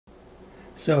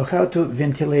So how to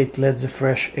ventilate, let the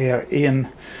fresh air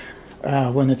in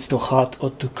when it's too hot or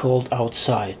too cold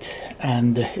outside,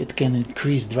 and it can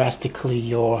increase drastically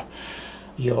your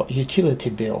utility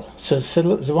bill. So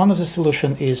one of the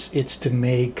solution is to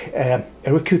make a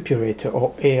recuperator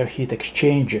or air heat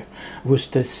exchanger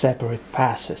with the separate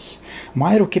passes.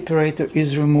 My recuperator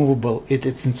is removable.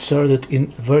 It's inserted in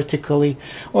vertically,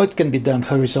 or it can be done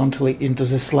horizontally into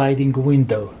the sliding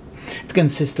window. It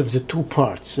consists of the two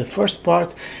parts. The first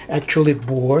part actually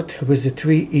board with a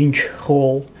 3-inch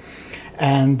hole,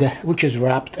 and which is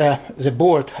wrapped. The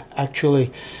board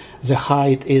actually, the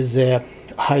height is the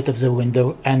height of the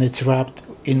window, and it's wrapped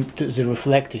into the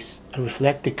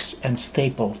reflectix and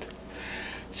stapled,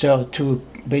 so to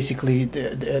basically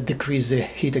decrease the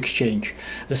heat exchange.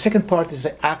 The second part is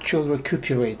the actual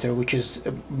recuperator, which is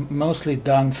mostly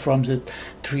done from the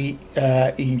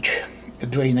 3-inch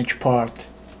drainage part,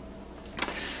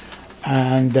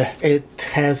 and it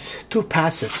has two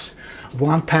passes.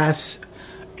 One pass,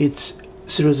 it's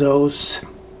through those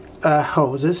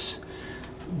hoses,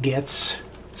 gets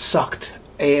sucked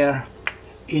air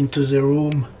into the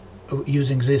room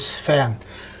using this fan,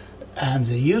 and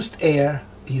the used air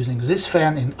using this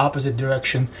fan in opposite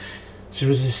direction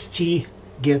through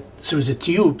through the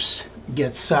tubes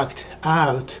get sucked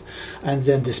out and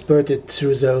then dispersed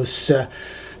through those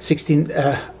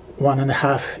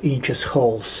 1.5 inches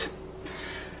holes.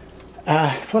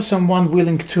 For someone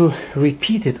willing to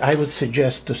repeat it, I would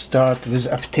suggest to start with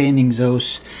obtaining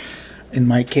those. In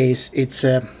my case, it's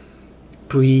a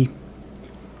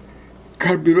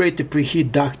carburetor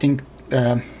preheat ducting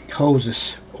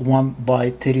hoses, 1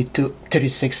 by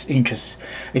 36 inches.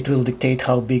 It will dictate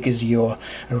how big is your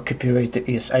recuperator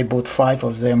is. I bought 5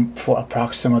 of them for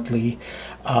approximately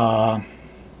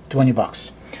 20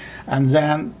 bucks. And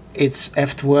then it's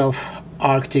F12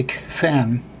 Arctic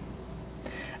fan.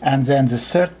 And then the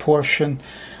third portion,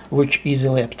 which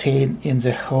easily obtained in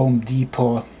the Home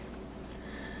Depot,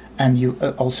 and you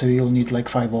you'll need like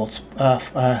 5 volts,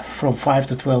 from 5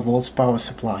 to 12 volts power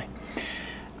supply,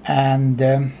 and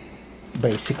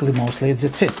basically mostly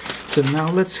that's it. So now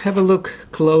let's have a look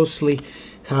closely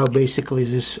how basically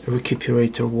this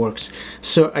recuperator works.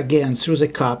 So again, through the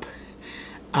cup,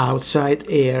 outside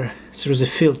air through the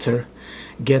filter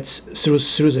gets through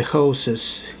the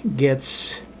hoses,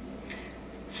 gets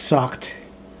sucked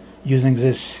using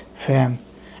this fan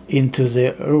into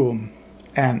the room,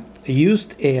 and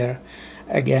used air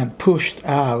again pushed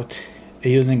out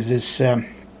using this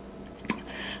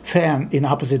fan in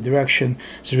opposite direction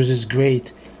through this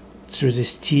grate, through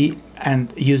this T,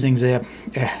 and using the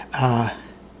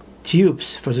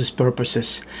tubes for these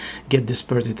purposes get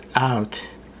dispersed out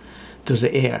to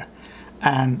the air,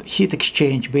 and heat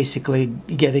exchange basically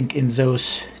getting in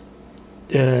those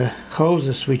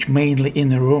hoses, which mainly in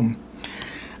the room.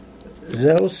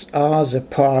 Those are the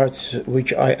parts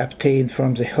which I obtained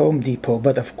from the Home Depot,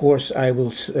 but of course I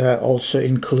will also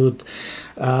include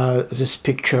this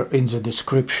picture in the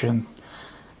description.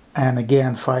 And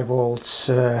again, 5 volts,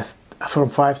 from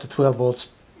 5 to 12 volts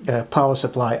power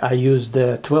supply. I use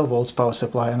the 12 volts power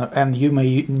supply, and you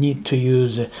may need to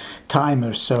use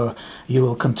timers, so you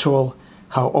will control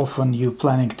how often you're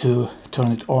planning to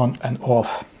turn it on and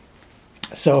off.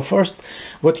 So first,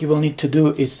 what you will need to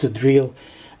do is to drill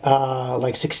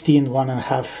like 16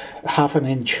 half an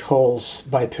inch holes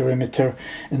by perimeter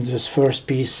in this first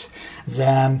piece.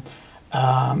 Then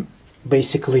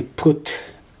basically put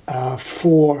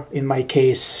 4, in my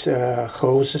case,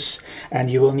 hoses, and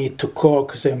you will need to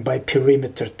cork them by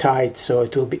perimeter tight, so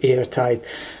it will be airtight,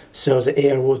 so the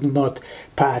air will not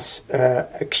pass,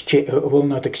 will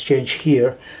not exchange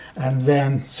here. And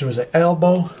then through the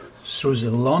elbow, through the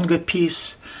longer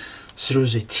piece, through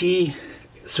the T,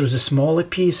 through the smaller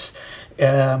piece,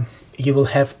 you will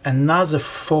have another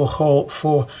 4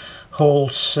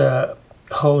 holes,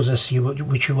 hoses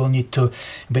which you will need to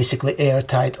basically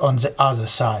airtight on the other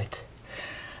side.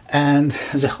 And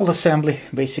the whole assembly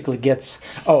basically gets,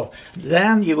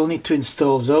 then you will need to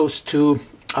install those 2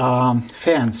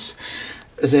 fans.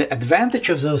 The advantage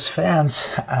of those fans,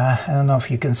 I don't know if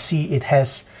you can see, it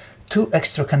has 2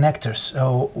 extra connectors.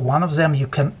 So one of them you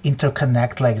can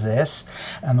interconnect like this,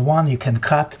 and one you can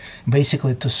cut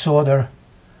basically to solder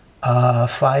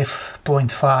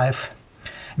 5.5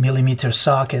 millimeter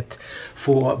socket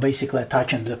for basically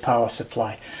attaching the power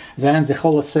supply. Then the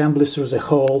whole assembly, through the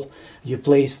hole you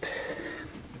placed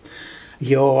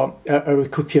your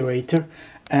recuperator,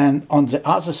 and on the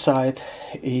other side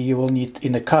you will need,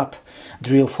 in a cup,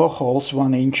 drill 4 holes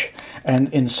 1 inch and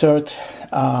insert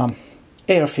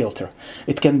air filter.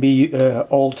 It can be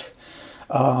old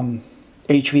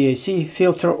HVAC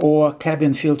filter or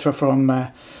cabin filter from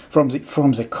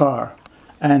the car,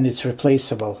 and it's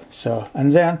replaceable. So, and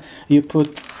then you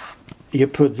put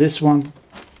this one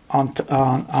on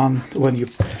when you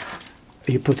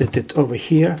put it over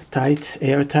here, tight,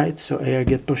 airtight, so air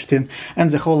get pushed in, and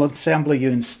the whole assembly you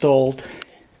installed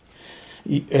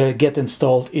get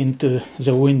installed into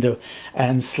the window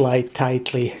and slide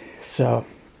tightly. So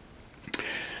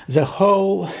the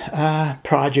whole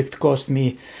project cost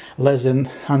me less than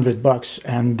 $100,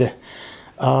 and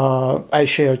I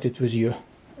shared it with you.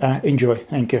 Enjoy.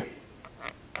 Thank you.